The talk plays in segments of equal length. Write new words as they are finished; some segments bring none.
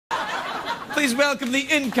Please welcome the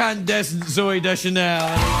incandescent Zooey Deschanel.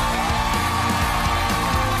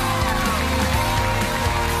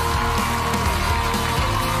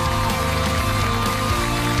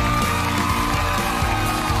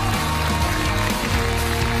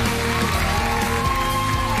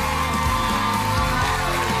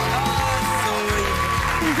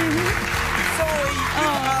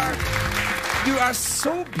 You are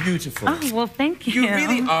so beautiful. Oh, well, thank you. You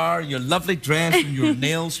really are. Your lovely dress and your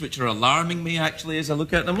nails, which are alarming me, actually, as I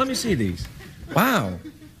look at them. Let me see these. Wow.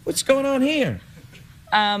 What's going on here?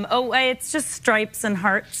 It's just stripes and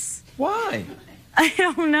hearts. Why? I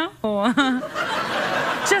don't know.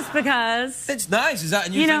 Just because. It's nice. Is that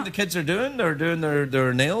a new thing the kids are doing? They're doing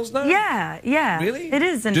their nails now? Yeah. Really? It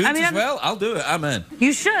is. And well? I'll do it. I'm in.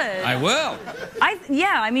 You should. I will. There's Do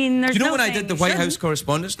you know when I did the White House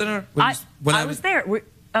Correspondents' Dinner? I was there. Were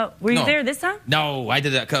you there this time? No, I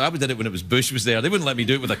did it. I did it when it was Bush was there. They wouldn't let me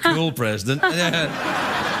do it with a cool president.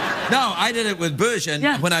 No, I did it with Bush,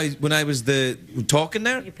 and when I was talking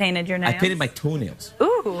there, you painted your nails. I painted my toenails. Ooh.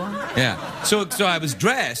 Yeah. So I was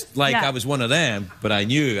dressed like I was one of them, but I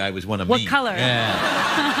knew I was one of me. What color?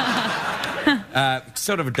 Yeah.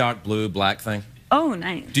 Sort of a dark blue, black thing. Oh,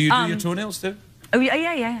 nice. Do you do your toenails too? Oh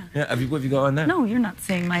yeah. Yeah. What have you got on there? No, you're not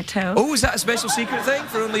seeing my toe. Oh, is that a special secret thing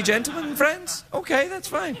for only gentlemen and friends? Okay, that's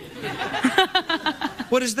fine.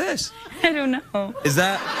 What is this? I don't know. Is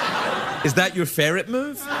that your ferret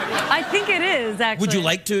move? I think it is, actually. Would you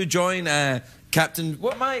like to join Captain...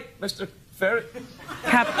 What am I, Mr. Ferret?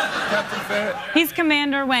 Captain Ferret. He's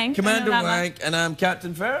Commander Wank. Commander Wank, and I'm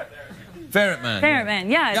Captain Ferret? Ferret Man. Ferret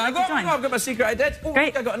Man, yeah. I've got my secret idea. Oh,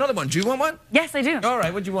 great. I got another one. Do you want one? Yes, I do. All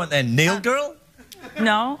right, what do you want then? Nail Girl?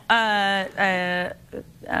 No.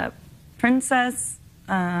 Princess.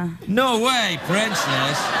 No way,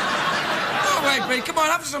 Princess. No way, come on,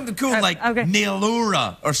 have something cool like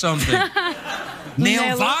Nailura or something.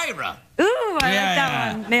 Nailvira. Ooh, I like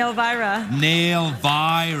that one. Nailvira.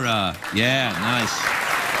 Nailvira. Yeah, nice.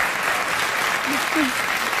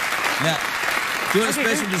 Yeah. Do you want a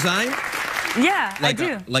special design? Yeah, I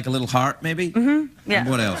do. Like a little heart, maybe? Mm-hmm, yeah. And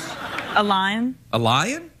what else? A lion. A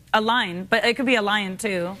lion? A lion, but it could be a lion,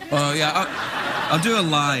 too. Oh, yeah, I'll do a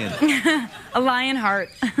lion. A lion heart.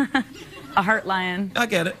 A heart lion. I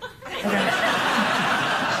get it. Okay.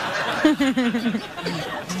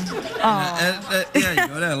 Yeah, you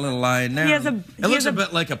got that little lion there. It looks a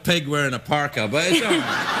bit like a pig wearing a parka, but it's all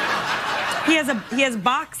right. He has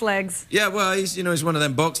box legs. Yeah, well, he's one of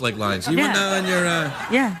them box leg lions. You want that on your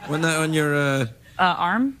want that on your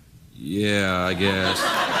arm? Yeah, I guess.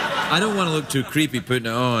 I don't want to look too creepy putting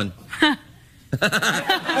it on. Oh,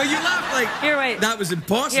 you laughed like here, wait. That was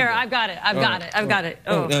impossible. Here, I've got it. I've got it.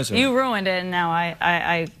 Oh, you ruined it, and now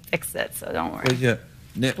I fixed it, so don't worry. Well, yeah.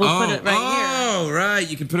 We'll put it right here. Oh, right.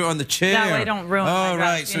 You can put it on the chair. That way, don't ruin my dress,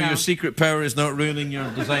 right. So your secret power is not ruining your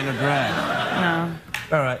designer dress. No.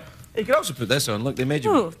 All right. You can also put this on. Look, they made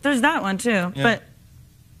you. Ooh, there's that one too. Yeah. But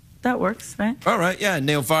that works, right? All right. Yeah,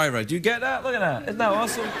 Nailvira. Do you get that? Look at that. Isn't that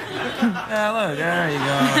awesome? Yeah, look. There you go.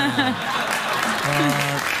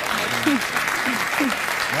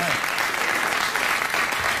 Right.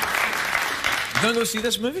 You going to go see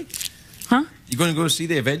this movie? Huh? You going to go see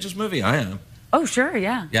the Avengers movie? I am. Oh, sure,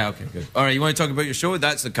 yeah. Yeah, okay, good. All right, you want to talk about your show?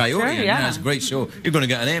 That's the Coyote. Sure, yeah. It's a great show. You're going to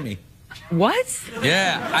get an Emmy. What?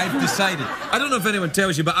 Yeah, I've decided. I don't know if anyone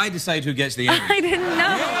tells you, but I decide who gets the Emmy. I didn't know.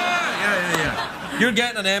 Yeah. You're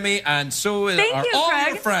getting an Emmy, and so are all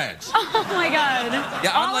your friends. Oh, my God.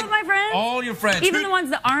 Yeah, all of my friends? All your friends. Even the ones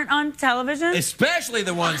that aren't on television? Especially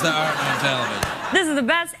the ones that aren't on television. This is the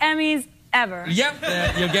best Emmys ever. Yep,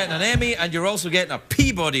 you're getting an Emmy, and you're also getting a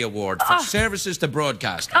Peabody Award for services to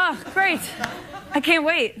broadcasting. Oh, great. I can't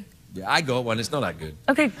wait. Yeah, I got one. It's not that good.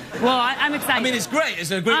 Okay, well, I'm excited. I mean, it's great. It's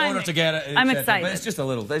a great honor to get it. I'm excited. But it's just a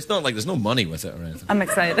little... It's not like there's no money with it or anything. I'm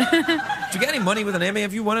excited. Do you get any money with an Emmy?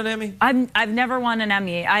 Have you won an Emmy? I've never won an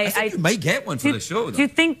Emmy. I think you might get one for the show, though. Do you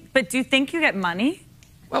think you get money?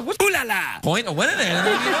 Well, what's the point of winning it?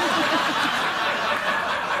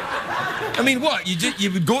 I mean, what?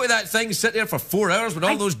 You would go to that thing and sit there for 4 hours with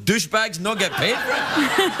all those douchebags and not get paid for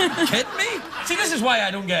it? You kidding me? See, this is why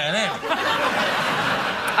I don't get an Emmy.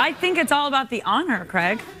 I think it's all about the honor,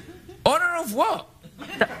 Craig. Honor of what?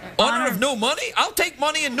 Honor of no money? I'll take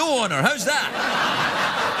money and no honor. How's that?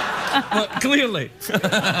 Well, clearly.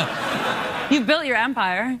 You built your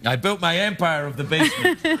empire. I built my empire of the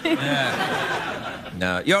basement. Yeah.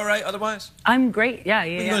 No. You all right otherwise? I'm great, yeah. What are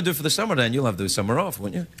you going to do for the summer then? You'll have the summer off,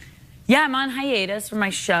 won't you? Yeah, I'm on hiatus for my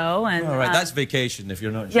show. And, all right, that's vacation if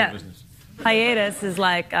you're not in show business. Hiatus is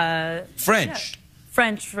like... French.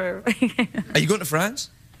 French for... Are you going to France?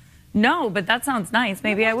 No, but that sounds nice.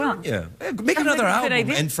 Maybe I will. Yeah. Make another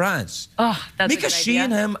album in France. Oh, that's Make a She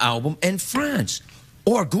and Him album in France.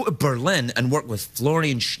 Or go to Berlin and work with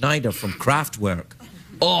Florian Schneider from Kraftwerk.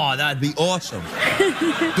 Oh, that'd be awesome.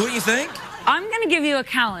 Don't you think? I'm going to give you a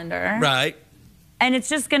calendar. Right. And it's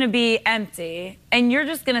just going to be empty. And you're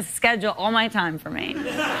just going to schedule all my time for me.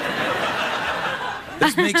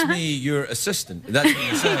 This makes me your assistant. That's what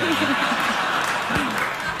you're saying.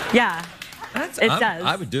 Yeah. It does.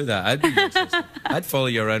 I would do that. I'd be your assistant. I'd follow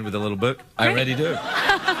you around with a little book. I already do.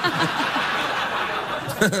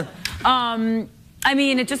 I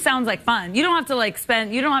mean, it just sounds like fun. You don't have to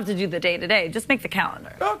you don't have to do the day-to-day. Just make the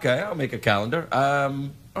calendar. Okay, I'll make a calendar.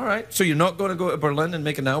 All right. So you're not going to go to Berlin and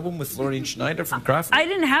make an album with Florian Schneider from Kraftwerk? I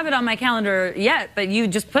didn't have it on my calendar yet, but you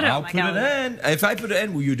just put it on my calendar. I'll put it in. If I put it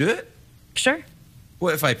in, will you do it? Sure.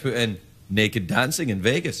 What if I put in naked dancing in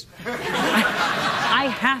Vegas? I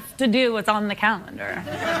have to do what's on the calendar.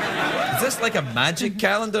 Is this like a magic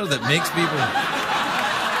calendar that makes people...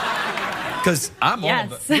 Because I'm all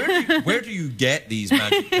about... Where do you get these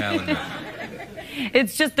magic calendars?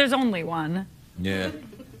 It's just there's only one. Yeah.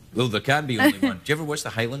 Well, there can be only one. Do you ever watch The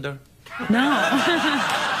Highlander? No.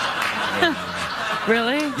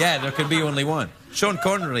 Really? Yeah, there can be only one. Sean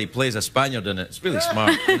Connery plays a Spaniard in it. It's really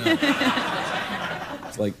smart. You know?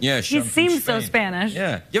 It's like, yeah, Sean. He seems so Spanish.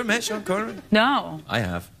 Yeah. You ever met Sean Connery? No. I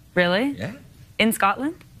have. Really? Yeah. In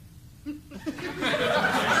Scotland?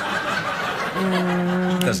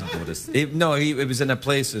 Doesn't notice. It was in a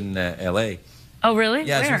place in L.A. Oh, really?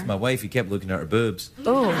 Yeah, Where? it was with my wife. He kept looking at her boobs.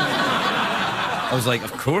 Oh. I was like,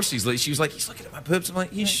 of course he's like. She was like, he's looking at my boobs. I'm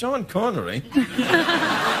like, he's Sean Connery.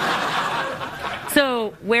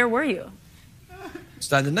 So, where were you?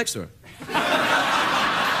 Standing next to her.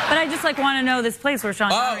 But I just want to know this place where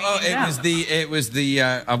Sean Connery. It was the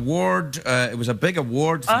award. It was a big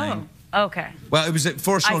award thing. Oh, okay. Well, it was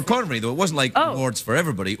for Sean Connery though. It wasn't like awards for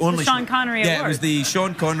everybody. Only the Sean Connery Award. Yeah, it was the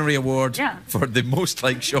Sean Connery Award for the most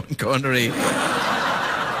like Sean Connery.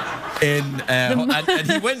 And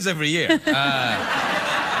he wins every year.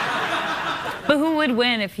 But who would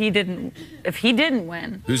win if he didn't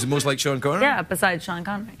win? Who's the most like Sean Connery? Yeah, besides Sean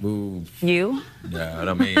Connery. Ooh. You? No, I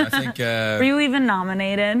don't mean. I think. Were you even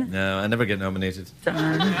nominated? No, I never get nominated.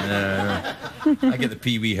 Darn. No. I get the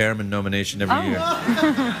Pee Wee Herman nomination every year.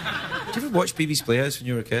 Did you ever watch Pee Wee's Playhouse when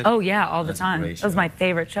you were a kid? Oh yeah, all the time. That was my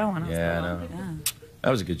favorite show when I was little. I know. Yeah. That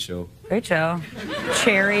was a good show. Great show.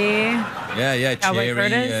 Cherry. Yeah, Cowboy Cherry.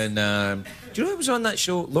 Curtis. And do you know who was on that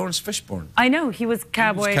show? Lawrence Fishburne. I know, he was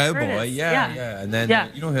Cowboy Curtis. Yeah. And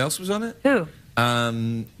then, you know who else was on it? Who?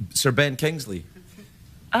 Sir Ben Kingsley.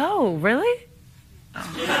 Oh, really? Oh.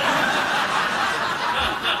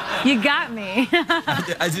 You got me.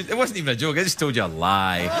 It wasn't even a joke. I just told you a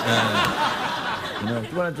lie. Do you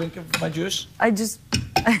want a drink of my juice? I just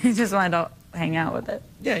wanted to hang out with it.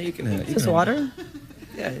 Yeah, you can have it. Just water?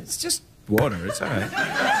 Yeah, it's just water. It's all right.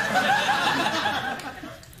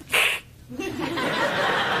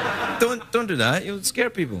 Don't do that. You'll scare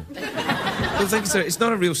people. They'll think it's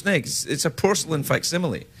not a real snake. It's a porcelain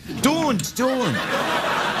facsimile. Don't.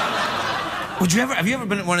 Have you ever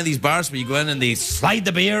been at one of these bars where you go in and they slide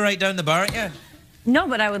the beer right down the bar at you? No,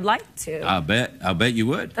 but I would like to. I'll bet you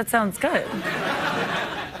would. That sounds good.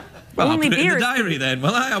 Well, I'll put it in the diary then.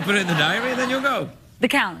 Well, I'll put it in the diary, then you'll go. The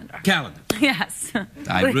calendar. Yes.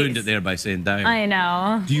 I ruined it there by saying diary. I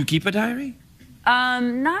know. Do you keep a diary?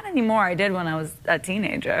 Not anymore. I did when I was a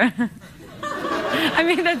teenager. I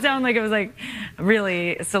mean, that sounded like it was like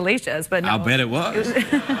really salacious, but no. I'll bet it was.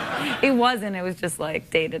 It wasn't. It was just like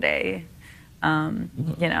day to day. You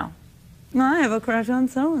know. Well, I have a crush on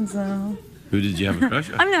so and so. Who did you have a crush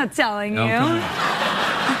on? I'm not telling you.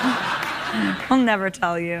 I'll never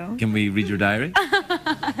tell you. Can we read your diary?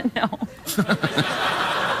 No.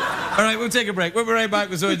 All right, we'll take a break. We'll be right back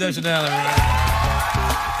with Zooey Deschanel.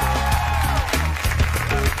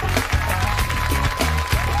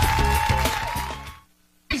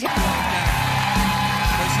 She's like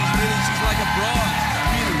a broad.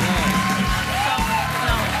 Really long.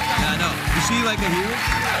 No. Yeah, I know. Is she like a hero?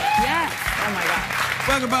 Yes. Oh my God.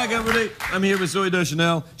 Welcome back, everybody. I'm here with Zooey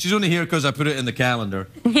Deschanel. She's only here because I put it in the calendar.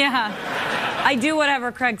 Yeah. I do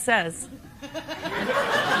whatever Craig says.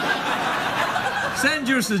 Send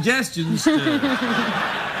your suggestions to...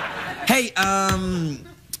 Hey,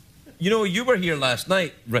 you know, you were here last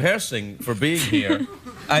night rehearsing for being here,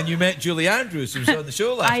 and you met Julie Andrews, who was on the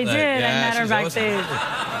show last night. I did. Yeah, I met her backstage.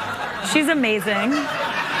 Awesome. She's amazing.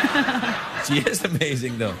 She is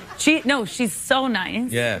amazing, though. She's so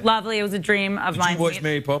nice. Yeah. Lovely. It was a dream of mine. Did you watch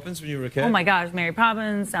Mary Poppins when you were a kid? Oh my gosh, Mary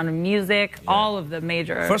Poppins, Sound of Music, all of the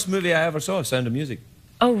major. First movie I ever saw, Sound of Music.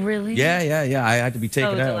 Oh, really? Yeah. I had to be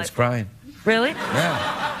taken out. I was crying. Really?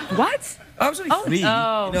 Yeah. What? I was only 3.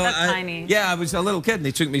 That's tiny. Yeah, I was a little kid, and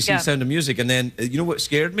they took me to see Sound of Music, and then, you know what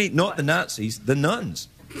scared me? Not the Nazis, the nuns.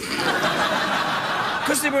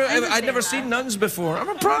 Because I'd never seen nuns before. I'm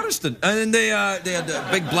a Protestant. And they had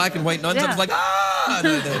big black and white nuns. I was like, ah!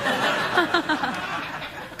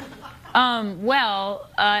 Well,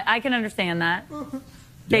 I can understand that.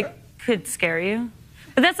 They could scare you.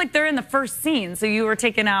 But that's like they're in the first scene, so you were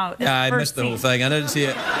taken out. Yeah, I missed the whole thing. I didn't see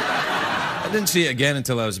it. I didn't see it again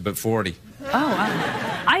until I was about 40. Oh,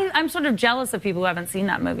 wow. I'm sort of jealous of people who haven't seen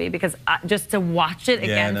that movie because just to watch it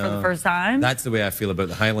again for the first time. That's the way I feel about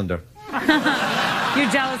The Highlander. You're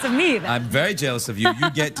jealous of me, then. I'm very jealous of you. You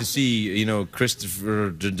get to see, you know,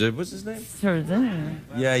 Christopher... What's his name?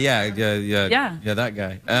 Yeah, that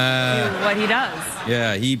guy. What he does.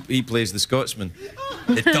 Yeah, he plays the Scotsman.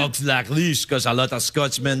 It talks like this, because a lot of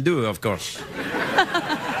Scotsmen do, of course.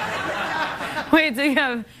 Wait, so you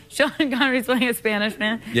have Sean Connery's playing a Spanish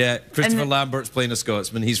man? Yeah, Christopher Lambert's playing a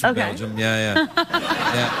Scotsman. He's from Belgium. Yeah.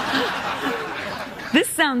 This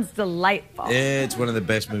sounds delightful. It's one of the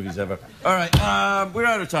best movies ever. All right, we're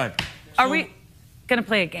out of time. Are we going to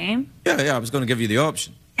play a game? Yeah, I was going to give you the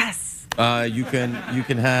option. Yes. You can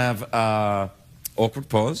have awkward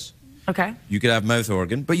pause. Okay. You could have mouth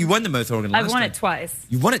organ, but you won the mouth organ last time. I've won it twice.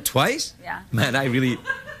 You won it twice? Yeah. Man, I really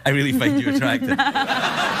find you attractive.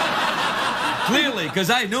 Clearly, because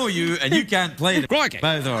I know you and you can't play the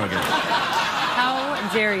mouth organ. How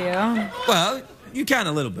dare you? Well, you can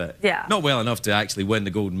a little bit. Yeah. Not well enough to actually win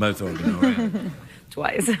the golden mouth organ. All right.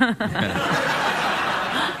 Twice.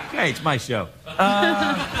 Hey, it's my show.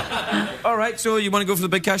 All right, so you want to go for the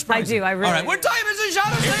big cash prize? I do, I really All right, what time is it,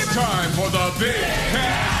 Shadow Saber? It's time for the big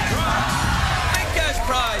cash prize. Big cash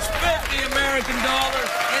prize, $50 American in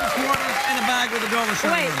quarters in a bag with a dollar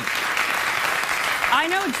sign Wait. on it. I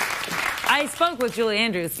know. I spoke with Julie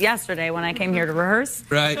Andrews yesterday when I came here to rehearse.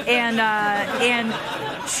 Right. And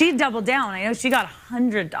she doubled down. I know she got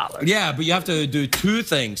 $100. Yeah, but you have to do 2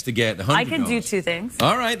 things to get the $100. I can do 2 things.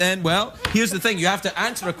 All right, then. Well, here's the thing. You have to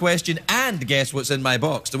answer a question and guess what's in my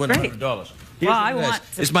box to win $100. Well, I want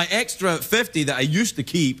to... It's my extra 50 that I used to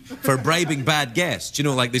keep for bribing bad guests. You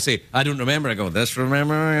know, like they say, I don't remember. I go, this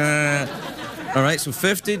remember? All right, so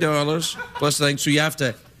 $50 plus thing. So you have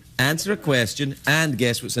to answer a question and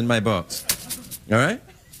guess what's in my box. All right?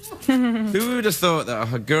 Who would have thought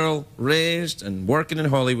that a girl raised and working in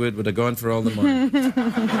Hollywood would have gone for all the money?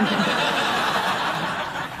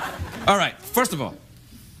 All right, first of all.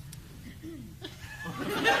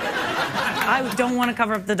 I don't want to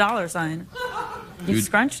cover up the dollar sign. You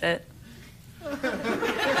scrunched it.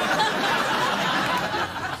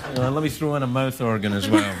 Let me throw in a mouth organ as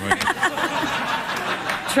well.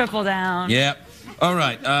 Triple down. Yep. All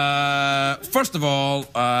right. First of all,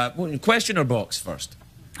 question or box first?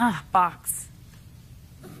 Box.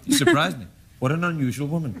 You surprised me. What an unusual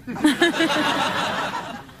woman.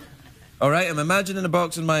 All right, I'm imagining a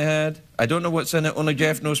box in my head. I don't know what's in it. Only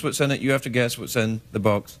Jeff knows what's in it. You have to guess what's in the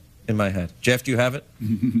box in my head. Jeff, do you have it?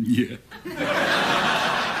 Yeah.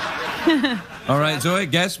 All right, Zooey,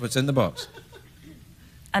 guess what's in the box.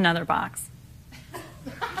 Another box.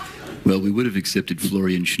 Well, we would have accepted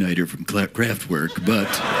Florian Schneider from Kraftwerk, but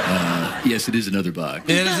yes, it is another box.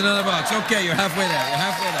 It is another box. Okay, you're halfway there.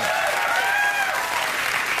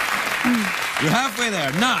 You're halfway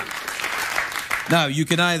there. Now, you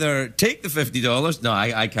can either take the $50. No,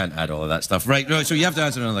 I can't add all of that stuff. Right, so you have to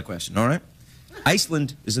answer another question, all right?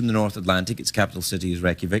 Iceland is in the North Atlantic. Its capital city is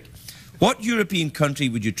Reykjavik. What European country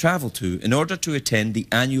would you travel to in order to attend the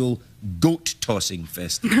annual goat tossing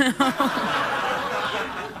festival?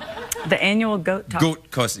 The annual goat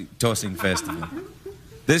tossing festival.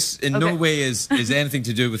 This in no way is anything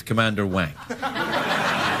to do with Commander Wank.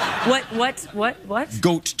 What?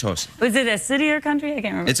 Goat tossing. Was it a city or country? I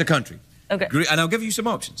can't remember. It's a country. Okay. And I'll give you some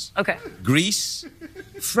options. Okay. Greece,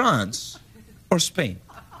 France, or Spain.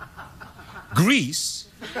 Greece.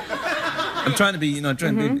 I'm trying to be,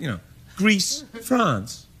 Greece,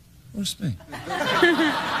 France, or Spain.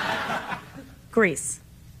 Greece.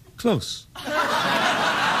 Close.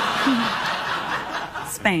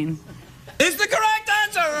 Spain.